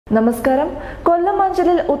നമസ്കാരം. കൊല്ലം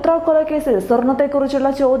അഞ്ചലിൽ ഉത്രാക്കൊല കേസിൽ സ്വർണത്തെക്കുറിച്ചുള്ള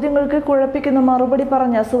ചോദ്യങ്ങൾക്ക് കുഴപ്പിക്കുന്ന മറുപടി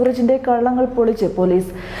പറഞ്ഞ സൂരജിന്റെ കള്ളങ്ങൾ പൊളിച്ച് പോലീസ്.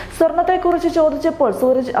 സ്വർണത്തെക്കുറിച്ച് ചോദിച്ചപ്പോൾ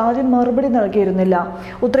സൂരജ് ആദ്യം മറുപടി നൽകിയിരുന്നില്ല.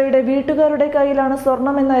 ഉത്രയുടെ വീട്ടുകാരുടെ കയ്യിലാണ്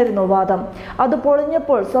സ്വർണമെന്നായിരുന്നു വാദം. അത്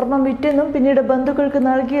പൊളിഞ്ഞപ്പോൾ സ്വർണം വിറ്റെന്നും പിന്നീട് ബന്ധുക്കൾക്ക്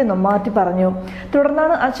നൽകിയെന്നും മാറ്റി പറഞ്ഞു.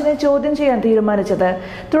 തുടർന്നാണ് അച്ഛനെ ചോദ്യം ചെയ്യാൻ തീരുമാനിച്ചത്.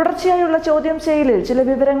 തുടർച്ചയായുള്ള ചോദ്യം ചെയ്യലിൽ ചില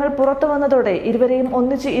വിവരങ്ങൾ പുറത്തു വന്നതോടെ ഇരുവരെയും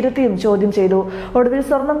ഒന്നിച്ച് ഇരുത്തിയും ചോദ്യം ചെയ്തു. ഒടുവിൽ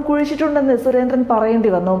സ്വർണം കുഴിച്ചിട്ടുണ്ടെന്ന് സുരേന്ദ്രൻ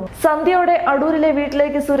പറയേണ്ടി വന്നു. സന്ധ്യയോടെ അടൂരിലെ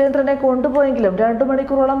വീട്ടിലേക്ക് സുരേന്ദ്രനെ കൊണ്ടുപോയെങ്കിലും 2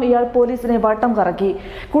 മണിക്കൂറോളം ഇയാൾ പോലീസിനെ വട്ടം കറക്കി.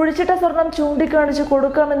 കുഴിച്ചിട്ട സ്വർണം ചൂണ്ടിക്കാണിച്ച്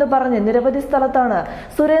കൊടുക്കാമെന്ന് പറഞ്ഞ് നിരവധി സ്ഥലത്താണ്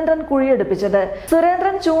സുരേന്ദ്രൻ കുഴിയെടുപ്പിച്ചത്.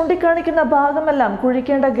 സുരേന്ദ്രൻ ചൂണ്ടിക്കാണിക്കുന്ന ഭാഗമെല്ലാം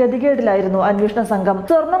കുഴിക്കേണ്ട ഗതികേടിലായിരുന്നു അന്വേഷണ സംഘം.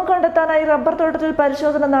 സ്വർണം കണ്ടെത്താനായി റബ്ബർ തോട്ടത്തിൽ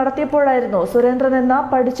പരിശോധന നടത്തിയപ്പോഴായിരുന്നു സുരേന്ദ്രൻ എന്ന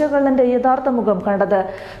പഠിച്ച കള്ളന്റെ യഥാർത്ഥ മുഖം കണ്ടത്.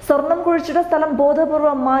 സ്വർണം കുഴിച്ചിട്ട സ്ഥലം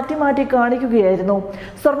ബോധപൂർവം മാറ്റി മാറ്റി കാണിക്കുകയായിരുന്നു.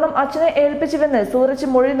 സ്വർണം അച്ഛനെ ഏൽപ്പിച്ചുവെന്ന്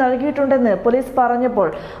സൂരജ് മൊഴി നൽകിയിട്ടുണ്ടെന്ന് പോലീസ് പറഞ്ഞപ്പോൾ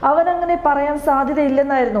അവനങ്ങനെ പറയാൻ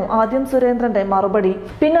സാധ്യതയില്ലെന്നായിരുന്നു ആദ്യം സുരേന്ദ്രന്റെ മറുപടി.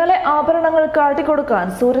 പിന്നാലെ ആഭരണങ്ങൾ കാട്ടിക്കൊടുക്കാൻ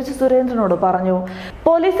സൂരജ് സുരേന്ദ്രനോട് പറഞ്ഞു.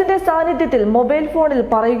 പോലീസിന്റെ സാന്നിധ്യത്തിൽ മൊബൈൽ ഫോണിൽ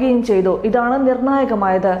പറയുകയും ചെയ്തു. ഇതാണ്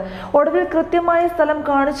നിർണായകമായത്. ഒടുവിൽ കൃത്യമായ സ്ഥലം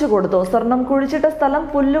കാണിച്ചു കൊടുത്തു. സ്വർണം കുഴിച്ചിട്ട സ്ഥലം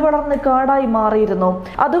പുല്ലുവളർന്ന് കാടായി മാറിയിരുന്നു.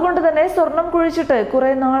 അതുകൊണ്ട് തന്നെ സ്വർണം കുഴിച്ചിട്ട്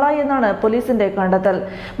കുറെ നാളായി എന്നാണ് പോലീസിന്റെ കണ്ടെത്തൽ.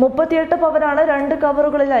 38 പവനാണ് 2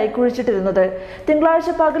 കവറുകളിലായി കുഴിച്ചിട്ടിരുന്നത്. തിങ്കളാഴ്ച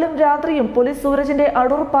പകലും രാത്രിയും പോലീസ് സൂരജിന്റെ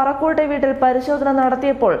അടൂർ പറക്കോട്ടെ വീട്ടിൽ പരിശോധന നടത്തിയപ്പോൾ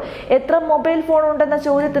എത്ര മൊബൈൽ ഫോൺ ഉണ്ടെന്ന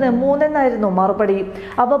ചോദ്യത്തിന് 3 എന്നായിരുന്നു മറുപടി.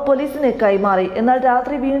 അവ പോലീസിന് കൈമാറി. എന്നാൽ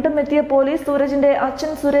രാത്രി വീണ്ടും എത്തിയ പോലീസ് സൂരജിന്റെ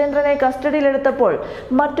അച്ഛൻ സുരേന്ദ്രനെ കസ്റ്റഡിയിലെടുത്തപ്പോൾ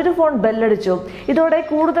മറ്റൊരു ഫോൺ ബെല്ലടിച്ചു. ഇതോടെ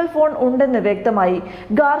കൂടുതൽ ഫോൺ ഉണ്ടെന്ന് വ്യക്തമായി.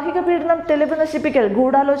 ഗാർഹിക പീഡനം, തെളിവ് നശിപ്പിക്കൽ,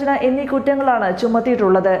 ഗൂഢാലോചന എന്നീ കുറ്റങ്ങളാണ്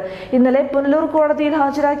ചുമത്തിയിട്ടുള്ളത്. ഇന്നലെ പുനലൂർ കോടതിയിൽ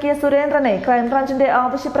ഹാജരാക്കിയ സുരേന്ദ്രനെ ക്രൈംബ്രാഞ്ചിന്റെ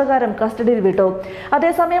ആവശ്യപ്രകാരം കസ്റ്റഡിയിൽ വിട്ടു.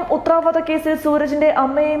 അതേസമയം ഉത്രാവധ കേസിൽ സൂരജിന്റെ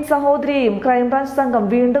അമ്മയെയും സഹോദരിയെയും ക്രൈംബ്രാഞ്ച് സംഘം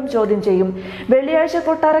വീണ്ടും ചോദ്യം ചെയ്യും. വെള്ളിയാഴ്ച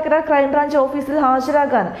കൊട്ടാരക്കര ക്രൈംബ്രാഞ്ച് ഓഫീസിൽ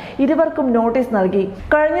ഹാജരാകാൻ ഇരുവർക്കും നോട്ടീസ് നൽകി.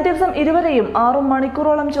 കഴിഞ്ഞ ദിവസം ഇരുവരെയും 6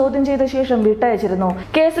 മണിക്കൂറോളം ചോദ്യം ചെയ്ത ശേഷം വിട്ടയച്ചിരുന്നു.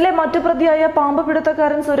 കേസിലെ മറ്റു പ്രതിയായ പാമ്പ്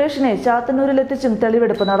പിടുത്തക്കാരൻ സുരേഷിനെ ചാത്തന്നൂരിലെത്തിച്ചും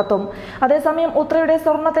തെളിവെടുപ്പ് നടത്തും. അതേസമയം ഉത്രയുടെ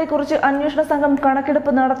സ്വർണത്തെക്കുറിച്ച് അന്വേഷണ സംഘം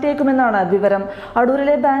കണക്കെടുപ്പ് നടത്തിയേക്കുമെന്നാണ് വിവരം.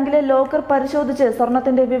 അടൂരിലെ ബാങ്കിലെ ലോക്കർ പരിശോധിച്ച്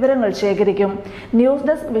സ്വർണത്തിന്റെ വിവരങ്ങൾ ശേഖരിക്കും. News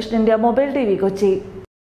desk vision India mobile TV, Kochi.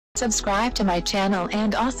 Subscribe to my channel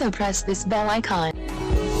and also press this bell icon.